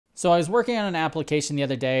So I was working on an application the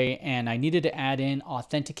other day and I needed to add in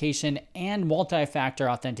authentication and multi-factor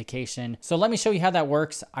authentication. So let me show you how that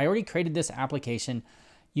works. I already created this application.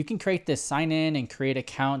 You can create this sign in and create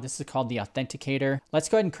account. This is called the Authenticator. Let's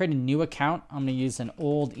go ahead and create a new account. I'm gonna use an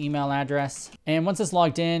old email address. And once it's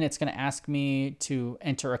logged in, it's gonna ask me to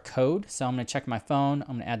enter a code. So I'm gonna check my phone.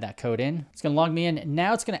 I'm gonna add that code in. It's gonna log me in.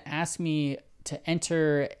 Now it's gonna ask me to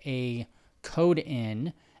enter a code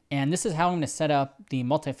in. And this is how I'm going to set up the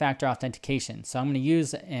multi-factor authentication. So I'm going to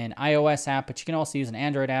use an iOS app, but you can also use an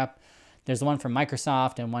Android app. There's one from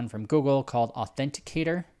Microsoft and one from Google called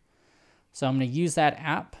Authenticator. So I'm going to use that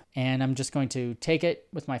app and I'm just going to take it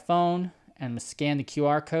with my phone and scan the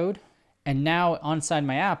QR code. And now inside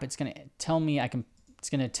my app, it's going to tell me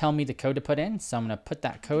the code to put in. So I'm going to put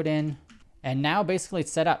that code in. And now basically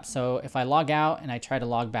it's set up. So if I log out and I try to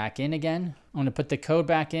log back in again, I'm going to put the code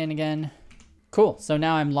back in again. Cool, so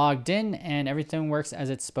now I'm logged in and everything works as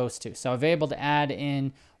it's supposed to. So I've been able to add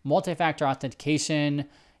in multi-factor authentication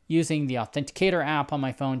using the Authenticator app on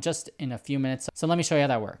my phone just in a few minutes. So let me show you how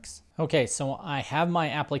that works. Okay, so I have my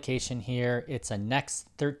application here. It's a Next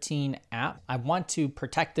 13 app. I want to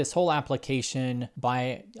protect this whole application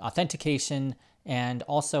by authentication and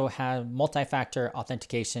also have multi-factor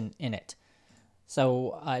authentication in it.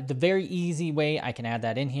 So the very easy way I can add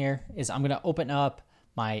that in here is I'm gonna open up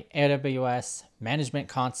my AWS management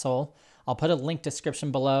console. I'll put a link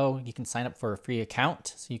description below. You can sign up for a free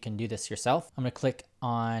account, so you can do this yourself. I'm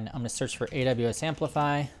gonna search for AWS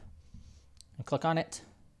Amplify and click on it.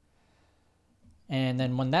 And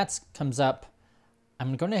then when that comes up, I'm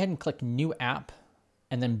gonna go ahead and click New App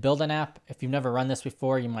and then Build an App. If you've never run this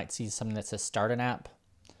before, you might see something that says Start an App.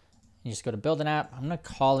 You just go to Build an App. I'm gonna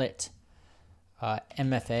call it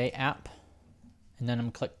MFA app. And then I'm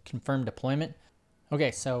gonna click Confirm Deployment.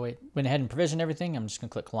 Okay, so it went ahead and provisioned everything. I'm just gonna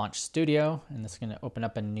click Launch Studio, and this is gonna open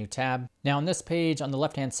up a new tab. Now on this page, on the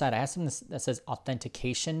left-hand side, I have something that says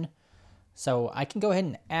Authentication. So I can go ahead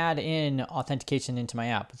and add in authentication into my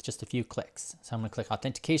app with just a few clicks. So I'm gonna click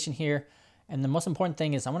Authentication here. And the most important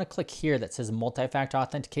thing is I'm gonna click here that says Multi-Factor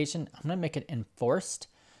Authentication. I'm gonna make it enforced.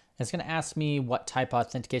 It's gonna ask me what type of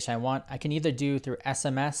authentication I want. I can either do through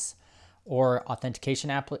SMS or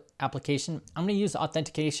authentication application. I'm gonna use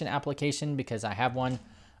authentication application because I have one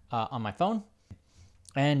on my phone.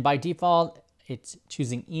 And by default, it's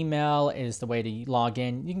choosing email is the way to log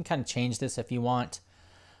in. You can kind of change this if you want.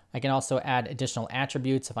 I can also add additional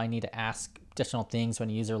attributes if I need to ask additional things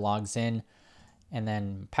when a user logs in. And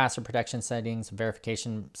then password protection settings,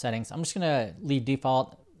 verification settings. I'm just gonna leave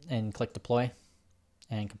default and click deploy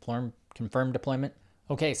and confirm deployment.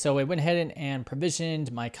 Okay, so I went ahead and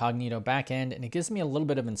provisioned my Cognito backend, and it gives me a little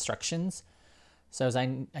bit of instructions. So as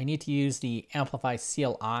I need to use the Amplify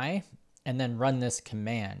CLI and then run this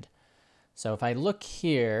command. So if I look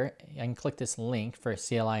here, I can click this link for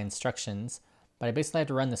CLI instructions, but I basically have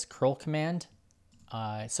to run this curl command.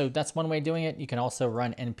 So that's one way of doing it. You can also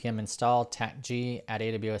run npm install tacg at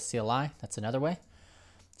AWS CLI. That's another way.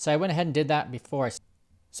 So I went ahead and did that before.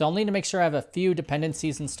 So I'll need to make sure I have a few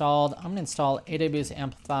dependencies installed. I'm gonna install AWS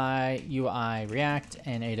Amplify, UI React,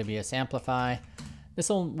 and AWS Amplify. This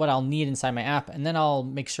is what I'll need inside my app, and then I'll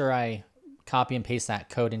make sure I copy and paste that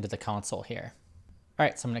code into the console here. All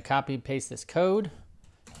right, so I'm gonna copy and paste this code,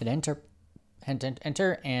 hit enter,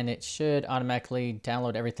 and it should automatically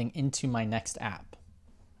download everything into my next app.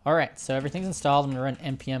 All right, so everything's installed. I'm gonna run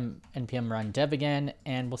npm run dev again,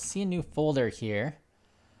 and we'll see a new folder here.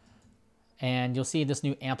 And you'll see this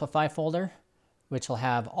new Amplify folder, which will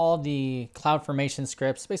have all the CloudFormation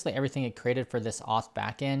scripts, basically everything it created for this auth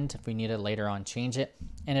backend if we need to later on change it.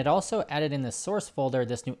 And it also added in the source folder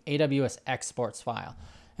this new AWS exports file.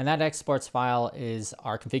 And that exports file is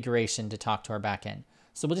our configuration to talk to our backend.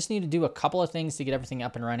 So we'll just need to do a couple of things to get everything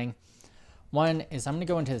up and running. One is I'm gonna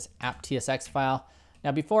go into this app.tsx file.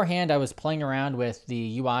 Now beforehand, I was playing around with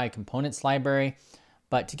the UI components library,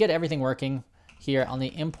 but to get everything working here, I'll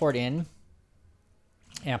need import in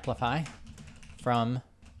Amplify from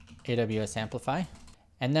AWS Amplify.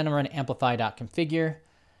 And then I'm going to amplify.configure.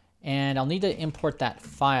 And I'll need to import that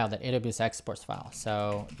file, that AWS exports file.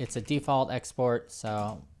 So it's a default export.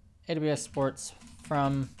 So AWS exports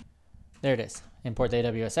from, there it is. Import the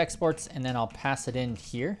AWS exports, and then I'll pass it in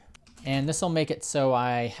here. And this will make it so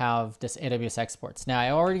I have this AWS exports. Now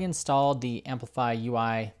I already installed the Amplify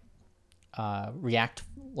UI React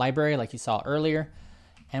library like you saw earlier.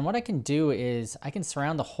 And what I can do is I can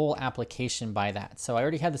surround the whole application by that. So I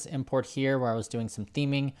already have this import here where I was doing some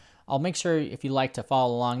theming. I'll make sure if you like to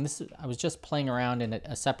follow along, I was just playing around in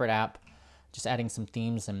a separate app, just adding some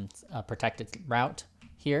themes and a protected route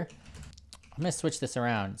here. I'm gonna switch this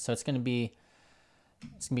around. So it's gonna be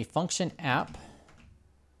It's gonna be function app.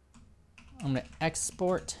 I'm gonna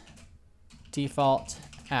export default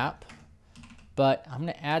app, but I'm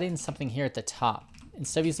gonna add in something here at the top.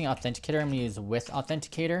 Instead of using Authenticator, I'm gonna use with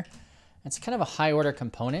Authenticator. It's kind of a high order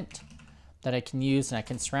component that I can use, and I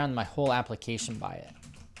can surround my whole application by it.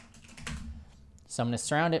 So I'm gonna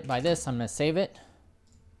surround it by this, I'm gonna save it,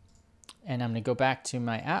 and I'm gonna go back to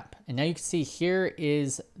my app. And now you can see here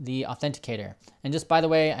is the Authenticator. And just by the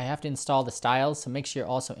way, I have to install the styles, so make sure you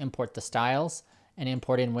also import the styles and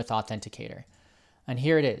import in with Authenticator. And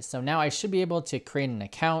here it is. So now I should be able to create an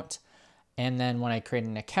account. And then when I create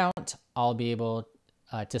an account, I'll be able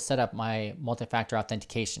to set up my multi-factor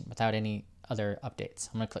authentication without any other updates.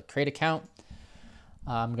 I'm gonna click create account.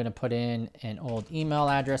 I'm gonna put in an old email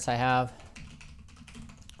address I have.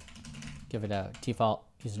 Give it a default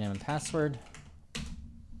username and password. And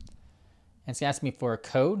it's gonna ask me for a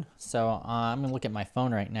code. So I'm gonna look at my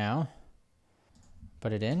phone right now.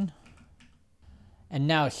 Put it in. And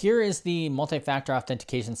now here is the multi-factor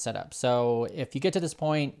authentication setup. So if you get to this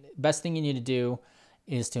point, best thing you need to do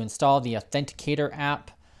is to install the Authenticator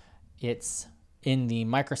app. It's in the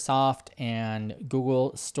Microsoft and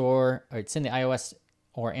Google store, or it's in the iOS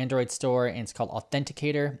or Android store, and it's called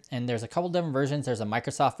Authenticator. And there's a couple different versions. There's a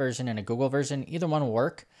Microsoft version and a Google version. Either one will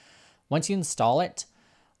work. Once you install it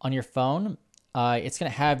on your phone, it's gonna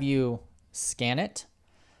have you scan it.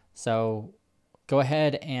 So go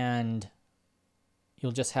ahead and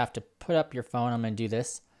you'll just have to put up your phone. I'm gonna do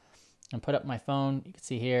this and put up my phone. You can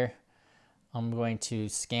see here, I'm going to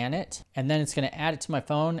scan it, and then it's gonna add it to my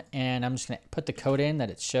phone, and I'm just gonna put the code in that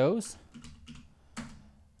it shows. I'm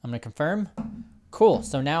gonna confirm. Cool,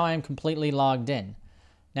 so now I'm completely logged in.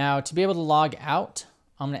 Now to be able to log out,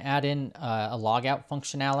 I'm gonna add in a logout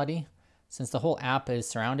functionality. Since the whole app is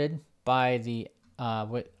surrounded by the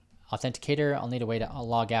Authenticator, I'll need a way to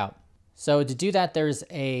log out. So to do that, there's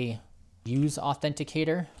a use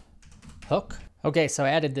Authenticator hook. Okay, so I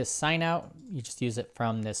added this sign out. You just use it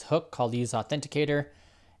from this hook called use Authenticator.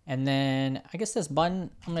 And then I guess this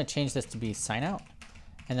button, I'm gonna change this to be sign out.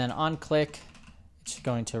 And then on click, it's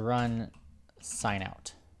going to run sign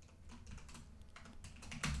out.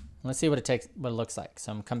 Let's see what it looks like.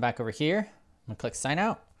 So I'm gonna come back over here. I'm gonna click sign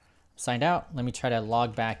out. Signed out. Let me try to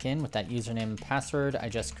log back in with that username and password I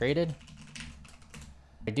just created.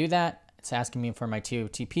 If I do that, it's asking me for my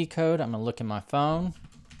TOTP code. I'm gonna look in my phone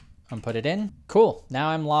and put it in. Cool, now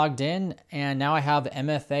I'm logged in, and now I have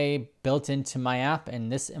MFA built into my app,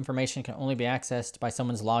 and this information can only be accessed by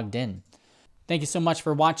someone's logged in. Thank you so much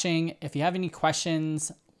for watching. If you have any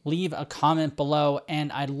questions, leave a comment below,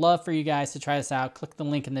 and I'd love for you guys to try this out. Click the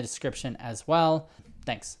link in the description as well.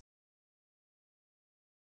 Thanks.